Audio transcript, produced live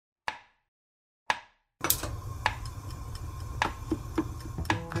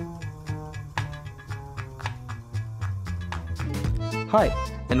Hi,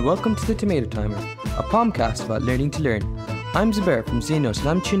 and welcome to the Tomato Timer, a podcast about learning to learn. I'm Zubair from Xenos, and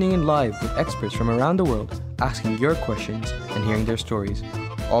I'm tuning in live with experts from around the world, asking your questions and hearing their stories,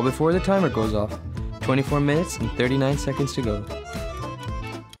 all before the timer goes off. 24 minutes and 39 seconds to go.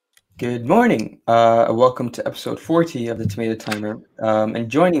 Good morning. Welcome to episode 40 of the Tomato Timer. And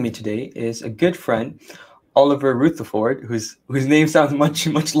joining me today is a good friend, Oliver Rutherford, whose name sounds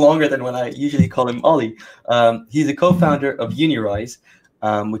much longer than when I usually call him Ollie. He's a co-founder of Unirise,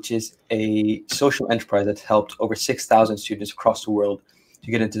 which is a social enterprise that's helped over 6,000 students across the world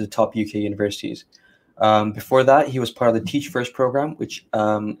to get into the top UK universities. Before that, he was part of the Teach First program, which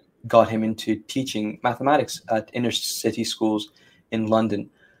got him into teaching mathematics at inner city schools in London.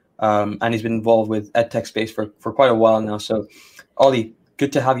 And he's been involved with EdTech space for quite a while now. So, Ollie,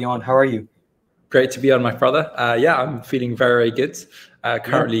 good to have you on. How are you? Great to be on, my brother. I'm feeling very, very good.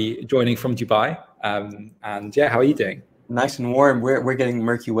 Currently joining from Dubai. And how are you doing? Nice and warm. We're getting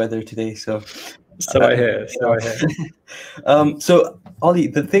murky weather today, so I hear. So, Ollie,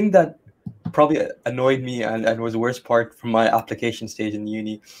 the thing that probably annoyed me and was the worst part from my application stage in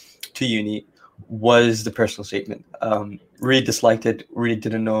uni was the personal statement. Really disliked it. Really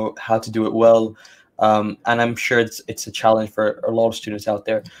didn't know how to do it well. And I'm sure it's a challenge for a lot of students out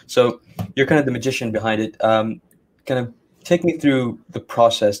there. So you're kind of the magician behind it. Kind of take me through the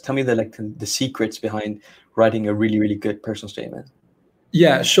process. Tell me the secrets behind writing a really, really good personal statement.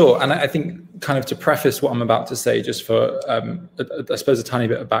 Yeah, sure. And I think kind of to preface what I'm about to say, just for, I suppose, a tiny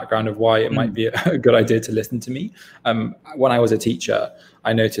bit of background of why it might be a good idea to listen to me. When I was a teacher,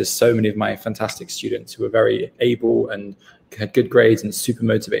 I noticed so many of my fantastic students who were very able and had good grades and super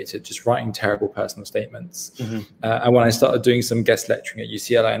motivated, just writing terrible personal statements. And when I started doing some guest lecturing at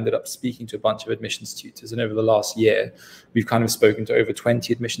UCL, I ended up speaking to a bunch of admissions tutors. And over the last year, we've kind of spoken to over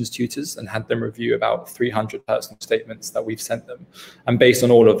 20 admissions tutors and had them review about 300 personal statements that we've sent them. And based on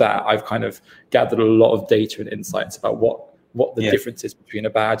all of that, I've kind of gathered a lot of data and insights about what the difference is between a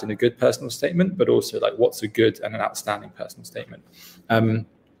bad and a good personal statement, but also like what's a good and an outstanding personal statement.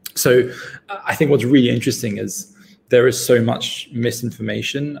 So I think what's really interesting is there is so much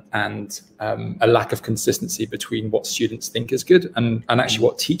misinformation and a lack of consistency between what students think is good and actually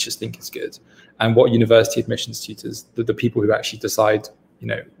what teachers think is good, and what university admissions tutors, the people who actually decide,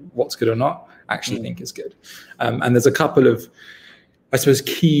 what's good or not, actually think is good. And there's a couple of, I suppose,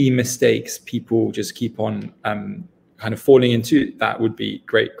 key mistakes people just keep on kind of falling into that would be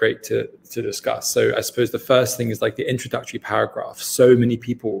great to discuss. So I suppose the first thing is like the introductory paragraph. So many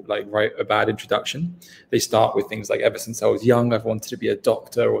people write a bad introduction. They start with things like, ever since I was young, I've wanted to be a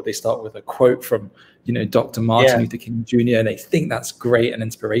doctor, or they start with a quote from, Dr. Martin Luther King Jr. and they think that's great and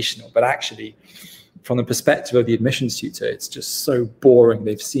inspirational. But actually, from the perspective of the admissions tutor, it's just so boring.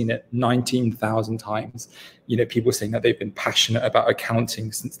 They've seen it 19,000 times. People saying that they've been passionate about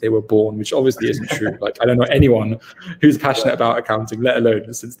accounting since they were born, which obviously isn't true. I don't know anyone who's passionate about accounting, let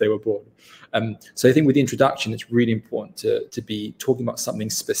alone since they were born. So I think with the introduction, it's really important to be talking about something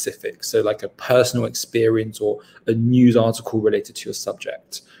specific. So like a personal experience or a news article related to your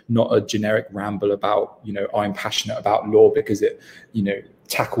subject, not a generic ramble about, I'm passionate about law because it,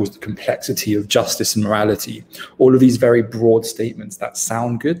 tackles the complexity of justice and morality. All of these very broad statements that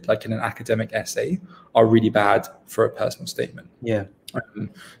sound good, like in an academic essay, are really bad for a personal statement.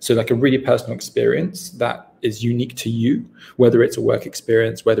 So like a really personal experience that is unique to you, whether it's a work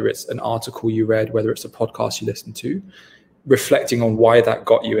experience, whether it's an article you read, whether it's a podcast you listened to, reflecting on why that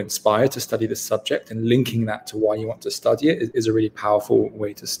got you inspired to study this subject and linking that to why you want to study it is a really powerful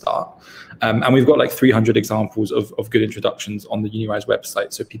way to start. And we've got like 300 examples of good introductions on the Unirise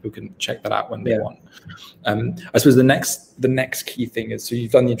website, so people can check that out when they want. I suppose the next key thing is, so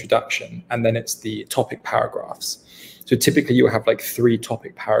you've done the introduction and then it's the topic paragraphs. So typically you'll have like 3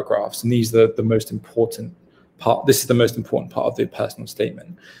 topic paragraphs, and these are the most important part. This is the most important part of the personal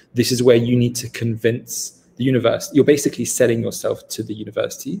statement. This is where you need to convince the university. You're basically selling yourself to the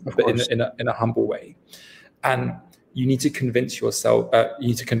university, but in a humble way. And you need to convince yourself,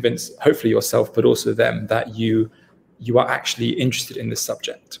 hopefully yourself, but also them, that you are actually interested in this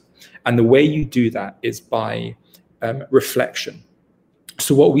subject. And the way you do that is by reflection.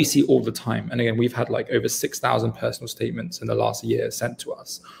 So what we see all the time, and again, we've had like over 6,000 personal statements in the last year sent to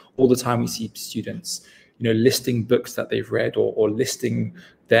us. All the time we see students, listing books that they've read or listing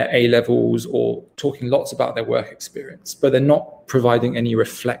their A-levels or talking lots about their work experience, but they're not providing any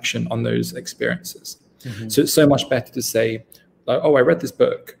reflection on those experiences. So it's so much better to say, like, oh, I read this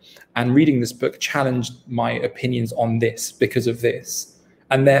book, and reading this book challenged my opinions on this because of this.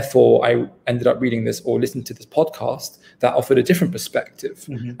 And therefore, I ended up reading this or listening to this podcast that offered a different perspective.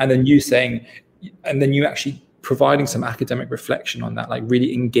 And then you saying, and then you actually providing some academic reflection on that, like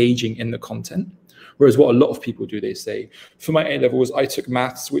really engaging in the content. Whereas what a lot of people do, they say, for my A-levels, I took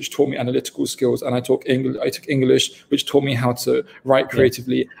maths, which taught me analytical skills, and I took English, which taught me how to write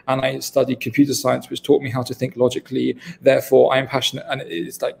creatively, and I studied computer science, which taught me how to think logically. Therefore, I am passionate. And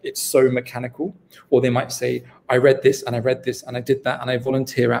it's like, it's so mechanical. Or they might say, I read this, and I read this, and I did that, and I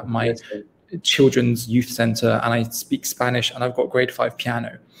volunteer at my children's youth center, and I speak Spanish, and I've got grade 5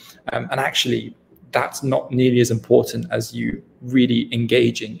 piano. And actually, that's not nearly as important as you really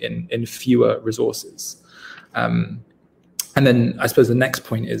engaging in fewer resources. And then I suppose the next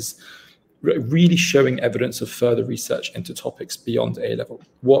point is really showing evidence of further research into topics beyond A-level.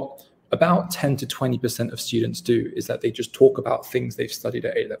 What about 10 to 20% of students do is that they just talk about things they've studied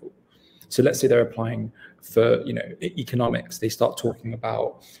at A-level. So let's say they're applying for, economics. They start talking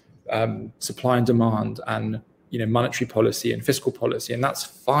about supply and demand and monetary policy and fiscal policy, and that's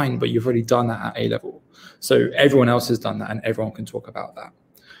fine, but you've already done that at A-level. So everyone else has done that, and everyone can talk about that.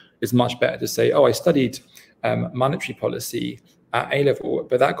 It's much better to say, oh, I studied monetary policy at A-level,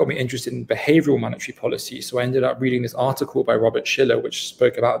 but that got me interested in behavioral monetary policy. So I ended up reading this article by Robert Shiller, which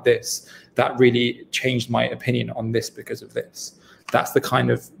spoke about this. That really changed my opinion on this because of this. That's the kind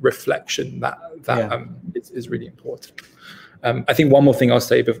of reflection that is really important. I think one more thing I'll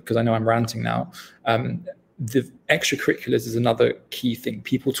say, because I know I'm ranting now, the extracurriculars is another key thing.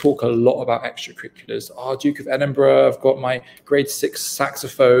 People talk a lot about extracurriculars. Oh, Duke of Edinburgh, I've got my grade 6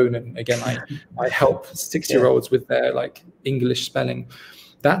 saxophone. And again, I help 6-year-olds with their English spelling.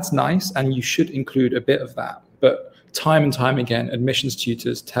 That's nice. And you should include a bit of that. But time and time again, admissions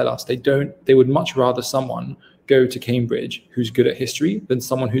tutors tell us they would much rather someone go to Cambridge who's good at history than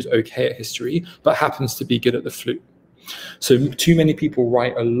someone who's okay at history, but happens to be good at the flute. So too many people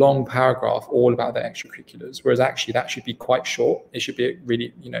write a long paragraph all about their extracurriculars, whereas actually that should be quite short. It should be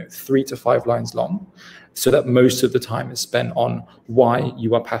really, 3 to 5 lines long, so that most of the time is spent on why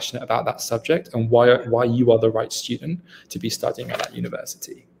you are passionate about that subject and why you are the right student to be studying at that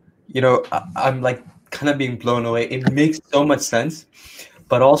university. I'm kind of being blown away. It makes so much sense,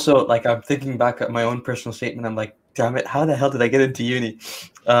 but also I'm thinking back at my own personal statement. I'm like, damn it, how the hell did I get into uni?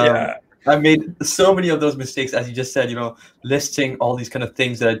 I made so many of those mistakes, as you just said, listing all these kind of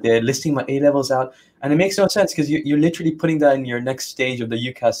things that I did, listing my A-levels out. And it makes no sense because you're literally putting that in your next stage of the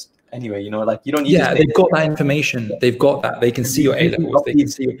UCAS anyway, you don't need to they've got that information. They've got that. They can see your A-levels. They can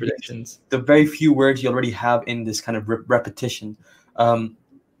see your predictions. The very few words you already have in this kind of repetition. My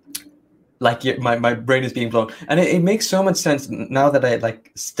brain is being blown. And it makes so much sense now that I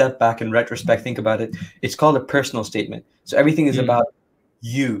step back in retrospect, think about it. It's called a personal statement. So everything is about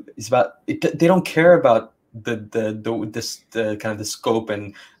you. It's about it. They don't care about the kind of the scope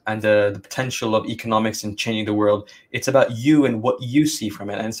and the potential of economics and changing the world. It's about you and what you see from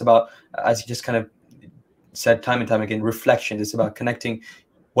it. And it's about, as you just kind of said time and time again, reflection. It's about connecting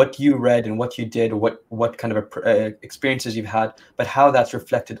what you read and what you did, what kind of experiences you've had, but how that's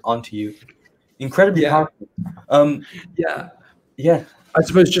reflected onto you. Incredibly powerful. I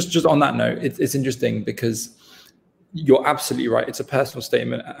suppose just on that note, it's interesting because you're absolutely right. It's a personal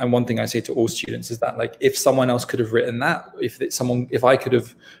statement. And one thing I say to all students is that if someone else could have written that, if I could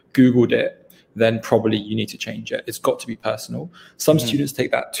have Googled it, then probably you need to change it. It's got to be personal. Some students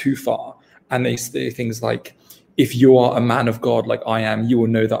take that too far and they say things like, if you are a man of God like I am, you will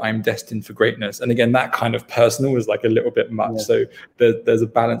know that I'm destined for greatness. And again, that kind of personal is a little bit much. Yeah. So there's a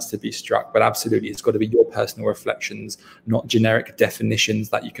balance to be struck, but absolutely, it's got to be your personal reflections, not generic definitions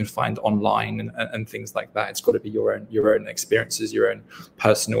that you can find online and things like that. It's got to be your own experiences, your own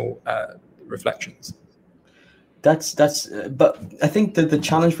personal reflections. But I think that the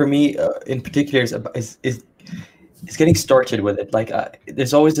challenge for me in particular is getting started with it.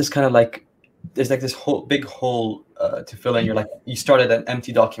 There's always this kind of there's this whole big hole to fill in. You started an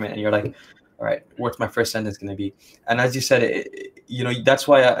empty document and you're like, all right, what's my first sentence going to be? And as you said, that's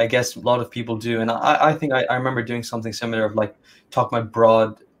why I guess a lot of people do. And I think I remember doing something similar of talk my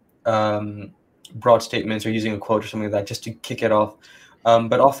broad statements or using a quote or something like that just to kick it off.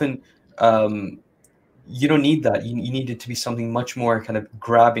 But often you don't need that. You need it to be something much more kind of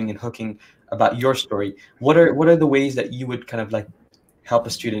grabbing and hooking about your story. What are the ways that you would kind of help a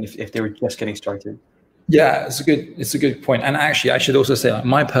student if they were just getting started? Yeah, it's a good point. And actually, I should also say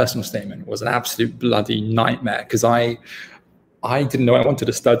my personal statement was an absolute bloody nightmare because I didn't know I wanted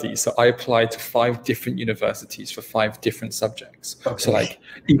to study. So I applied to 5 different universities for 5 different subjects. Okay. So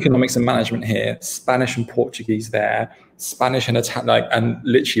economics and management here, Spanish and Portuguese there, Spanish and Italian, and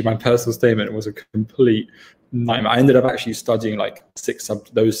literally my personal statement was a complete nightmare. I ended up actually studying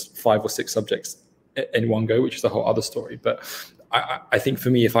those 5 or 6 subjects in one go, which is a whole other story. But I think for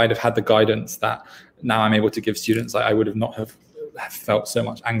me, if I'd have had the guidance that now I'm able to give students, like I would have not have felt so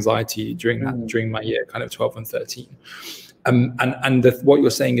much anxiety during during my year kind of 12 and 13. And what you're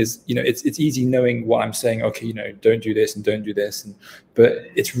saying is, it's easy knowing what I'm saying. Okay, don't do this and don't do this, but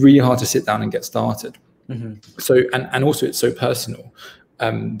it's really hard to sit down and get started. So and also it's so personal.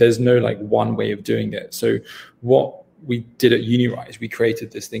 There's no like one way of doing it. So what we did at UniRise, we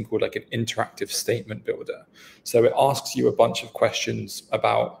created this thing called like an interactive statement builder. So it asks you a bunch of questions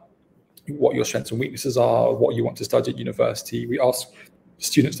about what your strengths and weaknesses are, what you want to study at university. We ask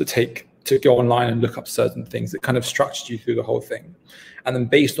students to go online and look up certain things that kind of structured you through the whole thing. And then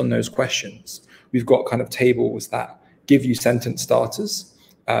based on those questions, we've got kind of tables that give you sentence starters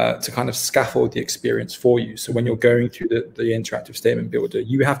to kind of scaffold the experience for you. So when you're going through the interactive statement builder,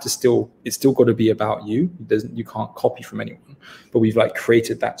 you have to it's still got to be about you. You can't copy from anyone, but we've like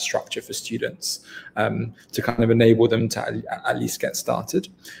created that structure for students to kind of enable them to at least get started.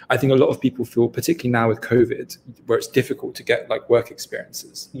 I think a lot of people feel, particularly now with COVID, where it's difficult to get like work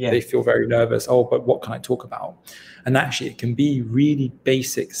experiences. They feel very nervous. Oh, but what can I talk about? And actually it can be really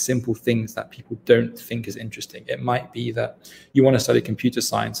basic, simple things that people don't think is interesting. It might be that you want to study computer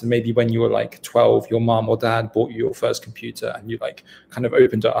science, and maybe when you were like 12, your mom or dad bought you your first computer and you like kind of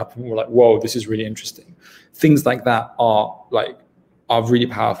opened it up and were like, whoa, this is really interesting. Things like that are really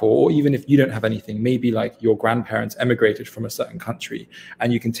powerful. Or even if you don't have anything, maybe like your grandparents emigrated from a certain country,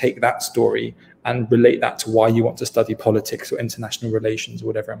 and you can take that story and relate that to why you want to study politics or international relations or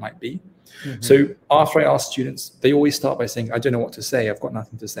whatever it might be. So after I ask students, they always start by saying, I don't know what to say. I've got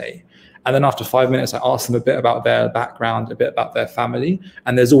nothing to say. And then after 5 minutes, I ask them a bit about their background, a bit about their family.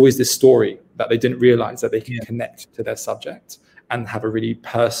 And there's always this story that they didn't realize that they can connect to their subject and have a really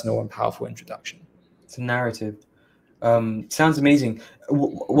personal and powerful introduction. It's a narrative. Sounds amazing.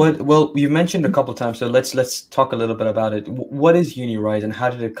 Well, you've mentioned a couple of times, so let's talk a little bit about it. What is UniRise and how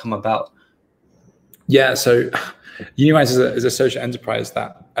did it come about? Yeah, so UniRise is a social enterprise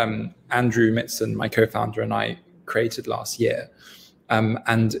that Andrew Mitson, my co-founder, and I created last year.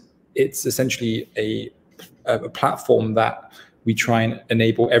 And it's essentially a platform that we try and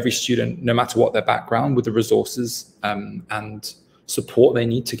enable every student, no matter what their background, with the resources and support they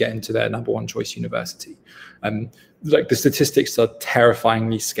need to get into their number one choice university. Like the statistics are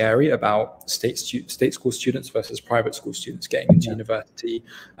terrifyingly scary about state school students versus private school students getting into university.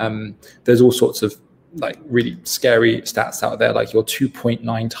 There's all sorts of like really scary stats out there, like you're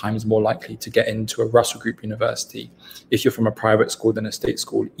 2.9 times more likely to get into a Russell Group university if you're from a private school than a state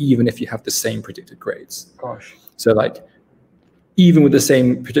school, even if you have the same predicted grades. Gosh. So like, even with the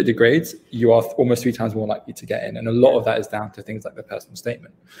same predicted grades, you are almost 3 times more likely to get in. And a lot of that is down to things like the personal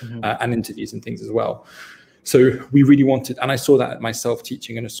statement and interviews and things as well. So we really wanted, and I saw that myself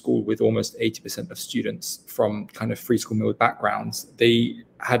teaching in a school with almost 80% of students from kind of free school meal backgrounds. They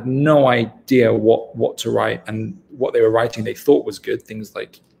had no idea what to write, and what they were writing they thought was good. Things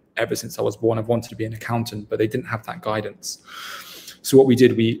like, ever since I was born, I've wanted to be an accountant, but they didn't have that guidance. So what we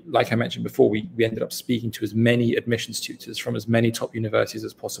did, like I mentioned before, we ended up speaking to as many admissions tutors from as many top universities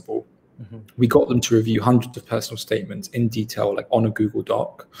as possible. We got them to review hundreds of personal statements in detail, like on a Google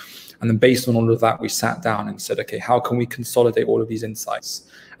Doc. And then based on all of that, we sat down and said, okay, how can we consolidate all of these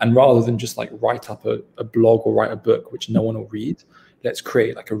insights? And rather than just like write up a blog or write a book, which no one will read, let's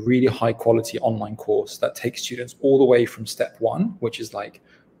create like a really high quality online course that takes students all the way from step 1, which is like,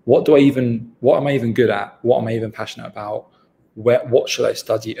 what am I even good at? What am I even passionate about? What should I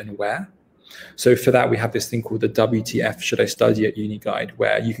study and where? So for that, we have this thing called the WTF Should I Study at Uni Guide,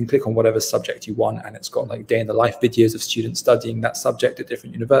 where you can click on whatever subject you want, and it's got like day in the life videos of students studying that subject at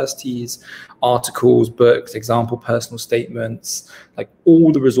different universities, articles, books, example personal statements, like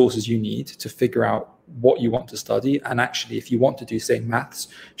all the resources you need to figure out what you want to study. And actually, if you want to do, say, maths,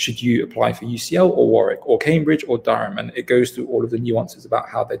 should you apply for UCL or Warwick or Cambridge or Durham? And it goes through all of the nuances about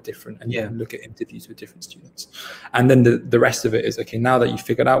how they're different, and you can look at interviews with different students. And then the rest of it is, okay, now that you've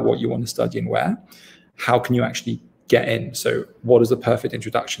figured out what you want to study and where, how can you actually get in? So what does the perfect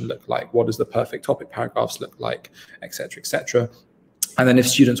introduction look like? What does the perfect topic paragraphs look like, et cetera, et cetera. And then if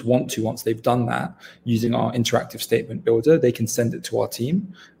students want to, once they've done that, using our interactive statement builder, they can send it to our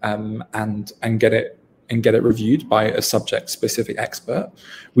team and get it reviewed by a subject specific expert.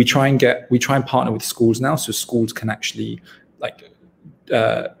 We try and partner with schools now, so schools can actually like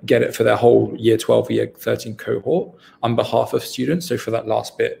get it for their whole year 12, year 13 cohort on behalf of students. So for that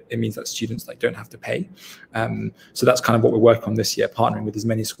last bit, it means that students like don't have to pay. So that's kind of what we're working on this year, partnering with as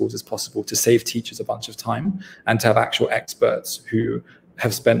many schools as possible to save teachers a bunch of time and to have actual experts who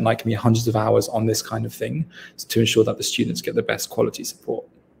have spent, like me, hundreds of hours on this kind of thing to ensure that the students get the best quality support.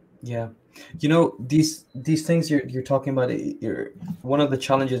 Yeah, these things you're talking about. You're one of the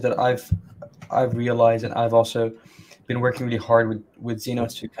challenges that I've realized, and I've also been working really hard with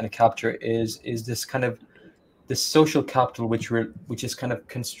Xenos to kind of capture is this kind of this social capital which is kind of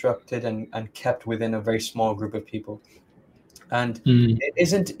constructed and kept within a very small group of people. And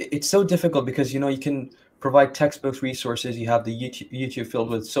it's so difficult because you can provide textbooks, resources. You have the YouTube filled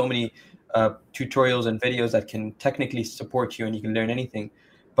with so many tutorials and videos that can technically support you, and you can learn anything.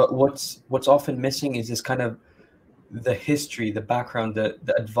 But what's often missing is this kind of the history, the background, the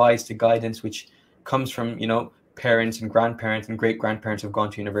advice, the guidance, which comes from parents and grandparents and great grandparents have gone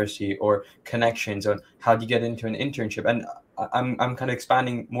to university, or connections on how do you get into an internship. And I'm kind of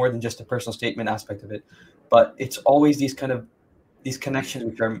expanding more than just the personal statement aspect of it, but it's always these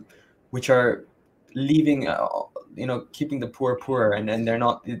connections which are leaving keeping the poor poorer, and they're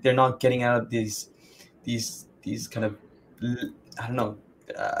not getting out of these kind of, I don't know,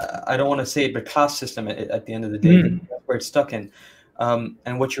 I don't want to say it, but class system at the end of the day. That's where it's stuck in.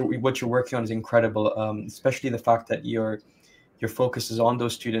 And what you're working on is incredible, especially the fact that your focus is on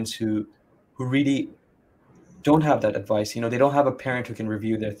those students who really don't have that advice. They don't have a parent who can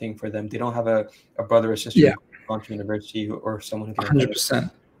review their thing for them. They don't have a brother or sister who's gone to university, or someone who can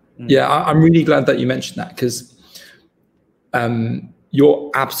 100%. Yeah, I'm really glad that you mentioned that, because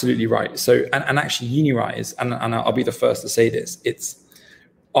you're absolutely right. So, and actually Unirise, and I'll be the first to say this, it's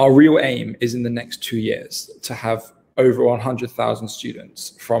our real aim is in the next 2 years to have over 100,000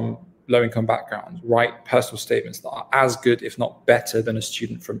 students from low-income backgrounds write personal statements that are as good, if not better, than a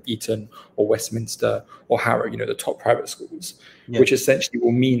student from Eton or Westminster or Harrow, the top private schools, which essentially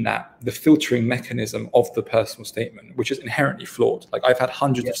will mean that the filtering mechanism of the personal statement, which is inherently flawed. Like, I've had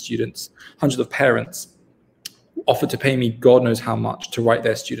hundreds of students, hundreds of parents offer to pay me God knows how much to write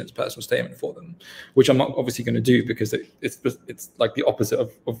their student's personal statement for them, which I'm not obviously going to do, because it's like the opposite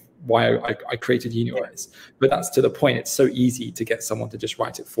of why I created Unirise. But that's to the point. It's so easy to get someone to just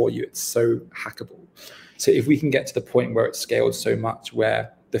write it for you. It's so hackable. So if we can get to the point where it's scaled so much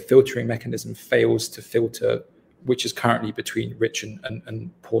where the filtering mechanism fails to filter, which is currently between rich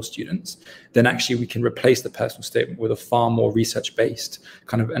and poor students, then actually we can replace the personal statement with a far more research-based,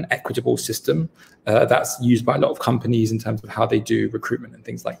 kind of an equitable system that's used by a lot of companies in terms of how they do recruitment and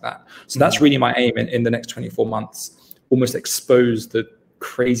things like that. So that's really my aim in the next 24 months, almost expose the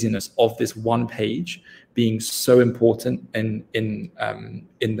craziness of this one page being so important in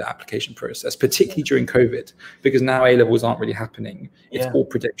the application process, particularly during COVID, because now A-levels aren't really happening. It's all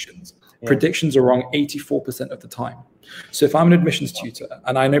predictions. Predictions are wrong 84% of the time. So if I'm an admissions tutor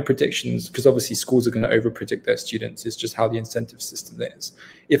and I know predictions, because obviously schools are going to over-predict their students, it's just how the incentive system is.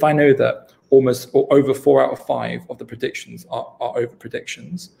 If I know that almost or over 4 out of 5 of the predictions are over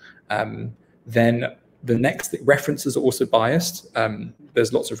predictions, then the next references are also biased.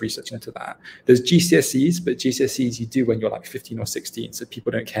 There's lots of research into that. There's GCSEs, but GCSEs you do when you're like 15 or 16, so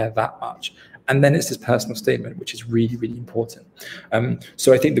people don't care that much. And then it's this personal statement, which is really, really important.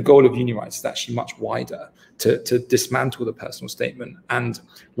 So I think the goal of Unirise is actually much wider, to dismantle the personal statement. And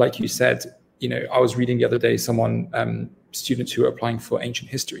like you said, I was reading the other day students who are applying for ancient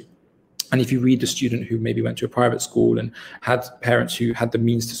history. And if you read the student who maybe went to a private school and had parents who had the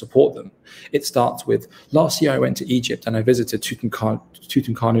means to support them, it starts with, last year I went to Egypt and I visited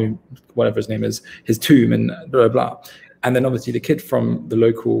Tutankhamun, whatever his name is, his tomb, and blah, blah, blah. And then obviously the kid from the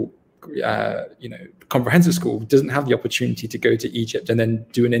local comprehensive school doesn't have the opportunity to go to Egypt and then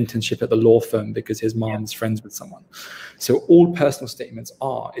do an internship at the law firm because his mom's friends with someone. So all personal statements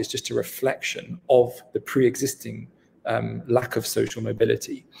is just a reflection of the pre-existing lack of social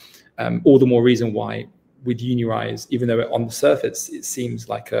mobility. All the more reason why with Unirise, even though on the surface it seems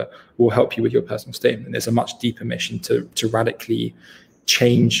like we'll help you with your personal statement, there's a much deeper mission to radically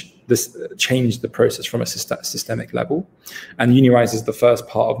change the process from a systemic level. And Unirise is the first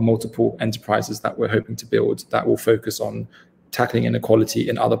part of multiple enterprises that we're hoping to build that will focus on tackling inequality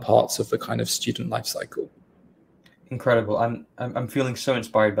in other parts of the kind of student life cycle. Incredible. I'm feeling so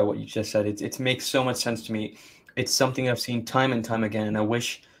inspired by what you just said. It makes so much sense to me. It's something I've seen time and time again, and I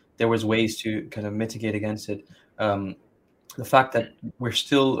wish there was ways to kind of mitigate against it. The fact that we're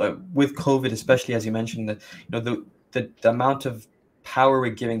still with COVID, especially as you mentioned, that the amount of power we're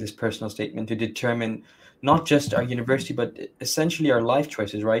giving this personal statement to determine not just our university, but essentially our life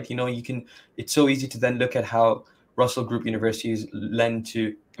choices, right? It's so easy to then look at how Russell Group universities lend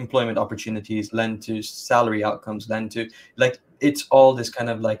to employment opportunities, lend to salary outcomes, lend to, it's all this kind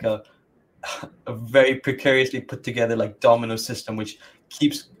of like a very precariously put together like domino system, which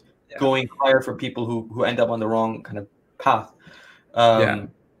keeps going higher for people who end up on the wrong kind of path. And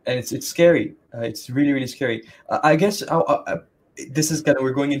it's scary. It's really, really scary. I guess this is kind of,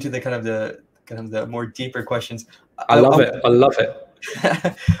 we're going into the kind of the more deeper questions. I love it. I love it.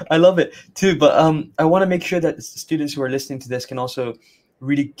 I love it too, but I want to make sure that students who are listening to this can also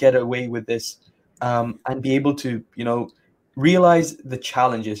really get away with this, and be able to, realize the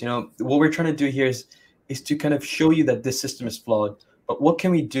challenges. What we're trying to do here is to kind of show you that this system is flawed, but what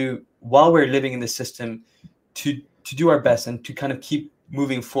can we do while we're living in this system to do our best and to kind of keep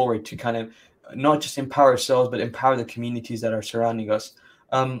moving forward, to kind of not just empower ourselves, but empower the communities that are surrounding us.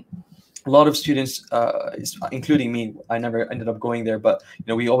 A lot of students, including me, I never ended up going there, but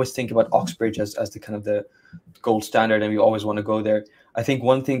we always think about Oxbridge as the kind of the gold standard, and we always want to go there. I think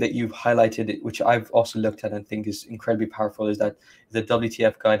one thing that you've highlighted, which I've also looked at and think is incredibly powerful, is that the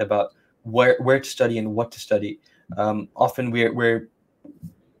WTF guide about where to study and what to study. Often we're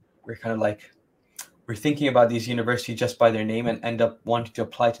kind of like, we're thinking about these universities just by their name and end up wanting to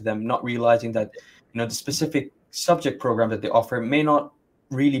apply to them, not realizing that the specific subject program that they offer may not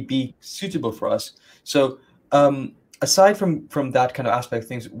really be suitable for us. So aside from that kind of aspect of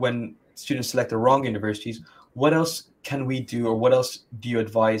things, when students select the wrong universities, what else can we do, or what else do you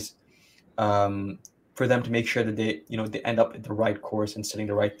advise for them to make sure that they end up at the right course and studying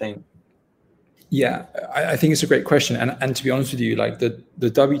the right thing? Yeah, I think it's a great question, and to be honest with you, like the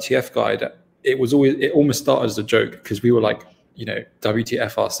WTF guide, it almost started as a joke, because we were like,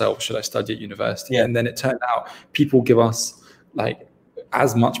 WTF ourselves, should I study at university? Yeah. And then it turned out people give us like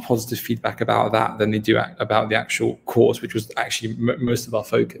as much positive feedback about that than they do about the actual course, which was actually most of our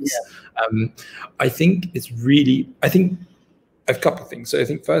focus. Yeah. I think a couple of things. So I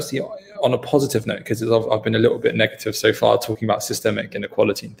think firstly, on a positive note, because I've been a little bit negative so far talking about systemic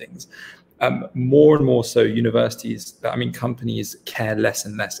inequality and things, more and more so universities, companies care less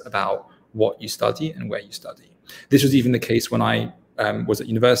and less about what you study and where you study. This was even the case when I was at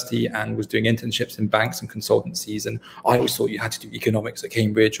university and was doing internships in banks and consultancies, and I always thought you had to do economics at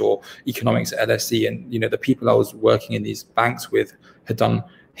Cambridge or economics at LSE, and the people I was working in these banks with had done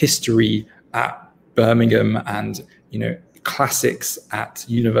history at Birmingham and classics at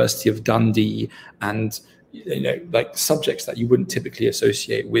University of Dundee, and like subjects that you wouldn't typically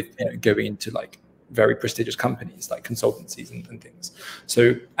associate with going into like very prestigious companies like consultancies and things.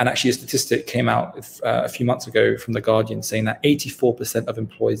 So, and actually a statistic came out a few months ago from The Guardian saying that 84% of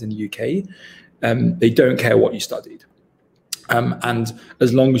employees in the UK, they don't care what you studied. And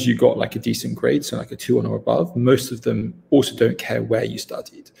as long as you got like a decent grade, so like a 2 or above, most of them also don't care where you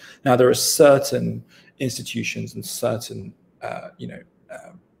studied. Now, there are certain institutions and certain,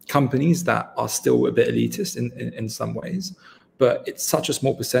 companies that are still a bit elitist in some ways, but it's such a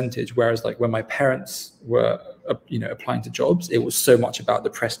small percentage. Whereas like when my parents were, applying to jobs, it was so much about the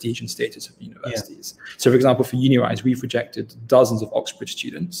prestige and status of universities. Yeah. So for example, for UniRise, we've rejected dozens of Oxbridge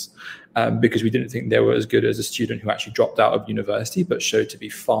students because we didn't think they were as good as a student who actually dropped out of university, but showed to be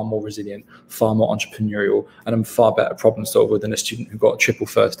far more resilient, far more entrepreneurial, and a far better problem solver than a student who got a triple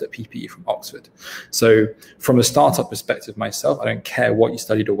first at PPE from Oxford. So from a startup perspective myself, I don't care what you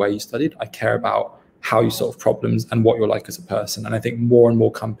studied or where you studied. I care about how you solve problems and what you're like as a person. And I think more and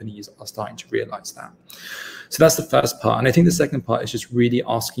more companies are starting to realize that. So that's the first part. And I think the second part is just really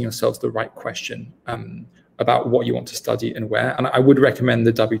asking yourselves the right question about what you want to study and where. And I would recommend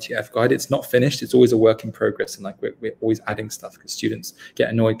the WTF guide. It's not finished. It's always a work in progress. And like we're always adding stuff because students get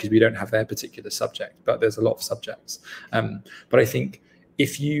annoyed because we don't have their particular subject, but there's a lot of subjects. But I think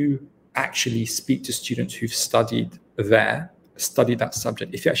if you actually speak to students who've studied that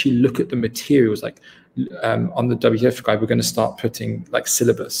subject, if you actually look at the materials, like on the WTF guide, we're going to start putting like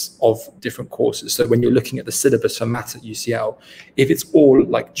syllabus of different courses. So when you're looking at the syllabus for maths at UCL, if it's all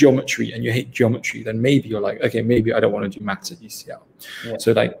like geometry and you hate geometry, then maybe you're like, okay, maybe I don't want to do maths at UCL. Yeah.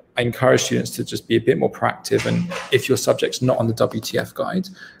 So like I encourage students to just be a bit more proactive. And if your subject's not on the WTF guide,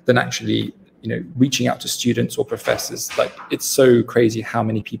 then actually, reaching out to students or professors, like it's so crazy how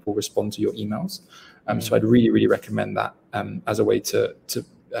many people respond to your emails. So I'd really, really recommend that as a way to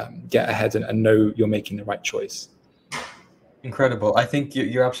get ahead and know you're making the right choice. Incredible. I think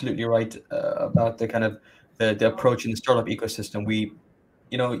you're absolutely right about the kind of the approach in the startup ecosystem.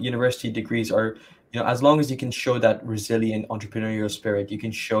 University degrees are, as long as you can show that resilient entrepreneurial spirit, you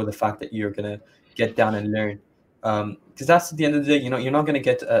can show the fact that you're going to get down and learn. Because that's at the end of the day, you're not going to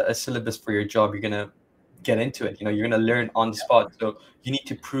get a syllabus for your job. You're going to get into it. You're going to learn on the spot. So you need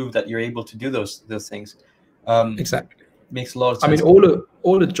to prove that you're able to do those things. Exactly. Makes a lot of sense. I mean,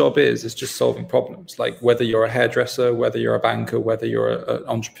 all the job is just solving problems. Like whether you're a hairdresser, whether you're a banker, whether you're an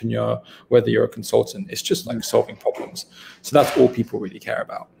entrepreneur, whether you're a consultant, it's just like solving problems. So that's all people really care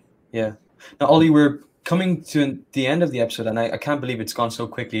about. Yeah. Now, Ollie, we're coming to the end of the episode, and I can't believe it's gone so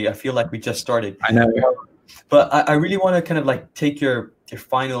quickly. I feel like we just started. I know. But I really want to kind of like take your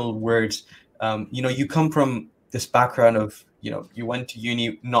final words. You come from this background of, you went to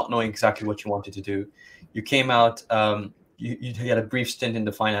uni not knowing exactly what you wanted to do. You came out, you had a brief stint in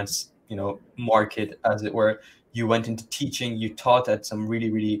the finance, market, as it were. You went into teaching, you taught at some really,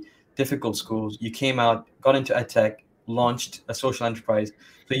 really difficult schools. You came out, got into edtech, launched a social enterprise.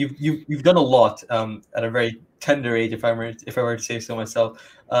 So you've done a lot at a very tender age, if I were to say so myself.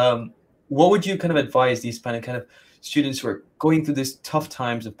 What would you kind of advise these kind of students who are going through these tough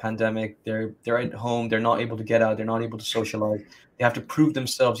times of pandemic? They're at home, they're not able to get out, they're not able to socialize. They have to prove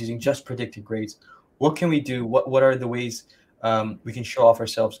themselves using just predicted grades. What can we do? What are the ways we can show off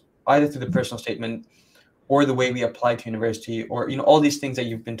ourselves, either through the personal statement or the way we apply to university, or all these things that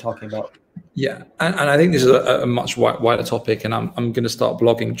you've been talking about? Yeah, and I think this is a much wider topic, and I'm going to start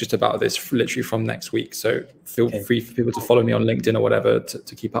blogging just about this literally from next week. So feel free for people to follow me on LinkedIn or whatever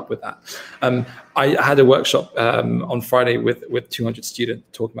to keep up with that. I had a workshop on Friday with 200 students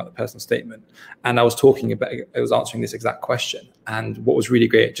talking about the personal statement, and I was answering this exact question. And what was really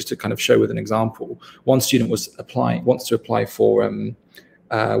great, just to kind of show with an example, one student wants to apply for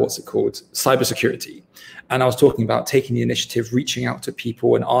cybersecurity. And I was talking about taking the initiative, reaching out to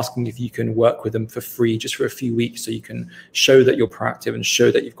people and asking if you can work with them for free, just for a few weeks, so you can show that you're proactive and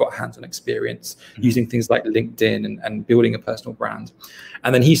show that you've got hands-on experience using things like LinkedIn and building a personal brand.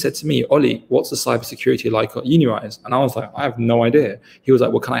 And then he said to me, Ollie, what's the cybersecurity like at Unirise? And I was like, I have no idea. He was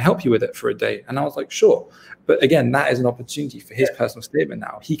like, well, can I help you with it for a day? And I was like, sure. But again, that is an opportunity for his personal statement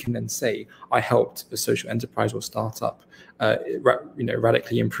now. He can then say, I helped a social enterprise or startup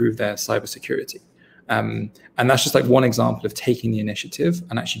radically improve their cybersecurity. And that's just like one example of taking the initiative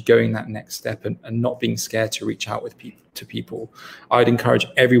and actually going that next step and not being scared to reach out to people. I'd encourage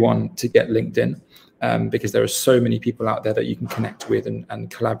everyone to get LinkedIn because there are so many people out there that you can connect with and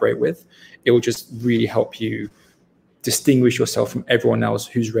collaborate with. It will just really help you distinguish yourself from everyone else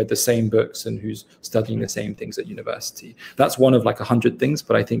who's read the same books and who's studying the same things at university. That's one of like 100 things,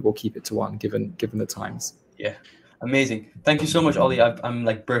 but I think we'll keep it to one given the times. Yeah. Amazing. Thank you so much, Ollie. I'm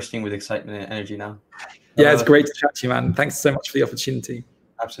like bursting with excitement and energy now. Yeah, it's great to chat to you, man. Thanks so much for the opportunity.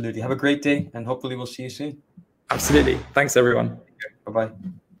 Absolutely. Have a great day, and hopefully we'll see you soon. Absolutely. Thanks, everyone. Bye-bye.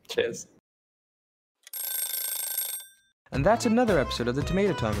 Cheers. And that's another episode of the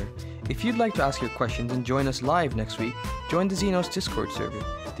Tomato Timer. If you'd like to ask your questions and join us live next week, join the Xenos Discord server.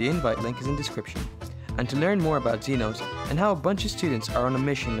 The invite link is in description. And to learn more about Xenos and how a bunch of students are on a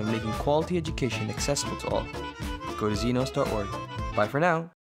mission of making quality education accessible to all, go to xenos.org. Bye for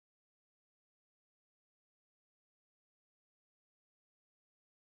now.